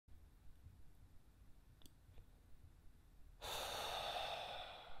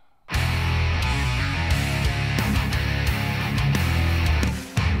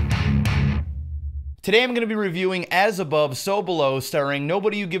Today I'm going to be reviewing As Above, So Below, starring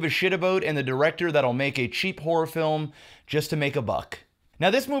nobody you give a shit about and the director that'll make a cheap horror film just to make a buck. Now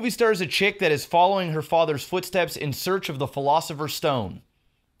this movie stars a chick that is following her father's footsteps in search of the Philosopher's Stone.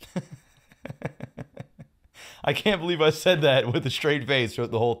 I can't believe I said that with a straight face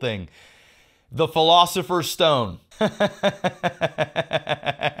throughout the whole thing. The Philosopher's Stone.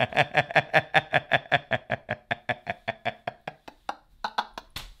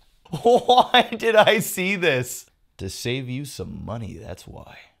 Why did I see this? To save you some money, that's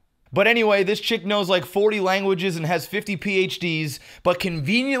why. But anyway, this chick knows like 40 languages and has 50 PhDs, but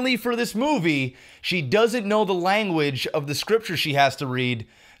conveniently for this movie, she doesn't know the language of the scripture she has to read,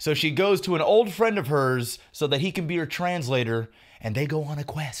 so she goes to an old friend of hers so that he can be her translator, and they go on a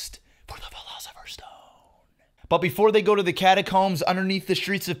quest for the Philosopher's Stone. But before they go to the catacombs underneath the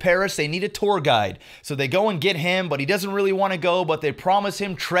streets of Paris, they need a tour guide. So they go and get him, but he doesn't really want to go, but they promise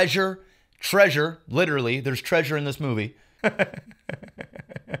him treasure. Treasure, literally, there's treasure in this movie.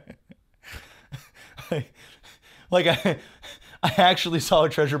 I actually saw a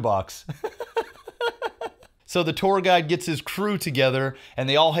treasure box. So the tour guide gets his crew together, and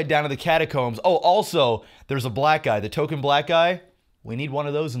they all head down to the catacombs. Oh, also, there's a black guy, the token black guy. We need one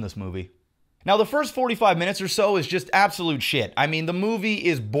of those in this movie. Now, the first 45 minutes or so is just absolute shit. I mean, the movie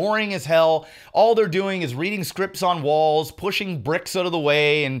is boring as hell. All they're doing is reading scripts on walls, pushing bricks out of the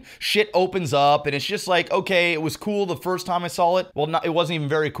way, and shit opens up, and it's just like, okay, it was cool the first time I saw it. Well, it wasn't even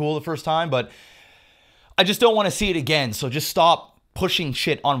very cool the first time, but I just don't want to see it again, so just stop pushing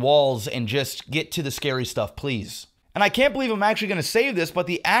shit on walls and just get to the scary stuff, please. And I can't believe I'm actually going to say this, but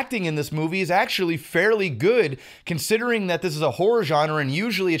the acting in this movie is actually fairly good, considering that this is a horror genre, and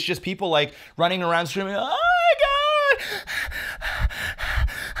usually it's just people like running around screaming, "Oh my god!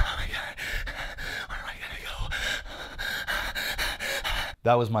 Oh my god! Where am I gonna go?"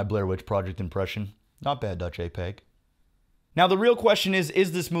 That was my Blair Witch Project impression. Not Bad Dot Jpeg. Now, the real question is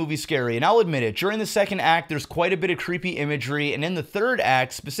this movie scary? And I'll admit it, during the second act, there's quite a bit of creepy imagery, and in the third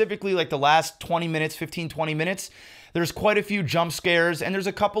act, specifically like the last 20 minutes, 15-20 minutes, there's quite a few jump scares, and there's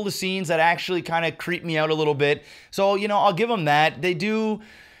a couple of scenes that actually kind of creep me out a little bit. So, you know, I'll give them that. They do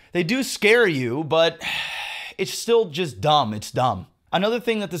scare you, but it's still just dumb. It's dumb. Another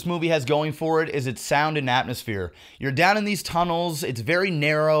thing that this movie has going for it is its sound and atmosphere. You're down in these tunnels, it's very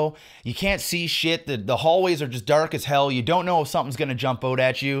narrow, you can't see shit, the hallways are just dark as hell, you don't know if something's gonna jump out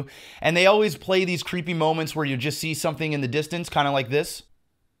at you, and they always play these creepy moments where you just see something in the distance, kind of like this.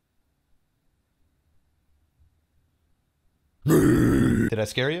 Did I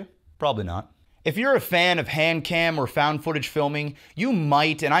scare you? Probably not. If you're a fan of hand cam or found footage filming, you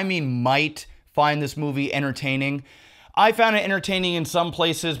might, and I mean might, find this movie entertaining. I found it entertaining in some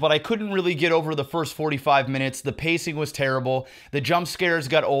places, but I couldn't really get over the first 45 minutes. The pacing was terrible. The jump scares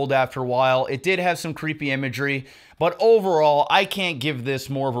got old after a while. It did have some creepy imagery, but overall, I can't give this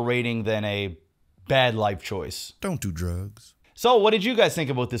more of a rating than a bad life choice. Don't do drugs. So, what did you guys think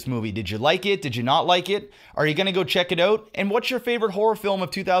about this movie? Did you like it? Did you not like it? Are you gonna go check it out? And what's your favorite horror film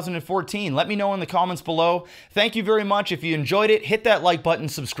of 2014? Let me know in the comments below. Thank you very much. If you enjoyed it, hit that like button,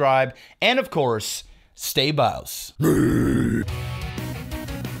 subscribe, and of course, stay Bouse.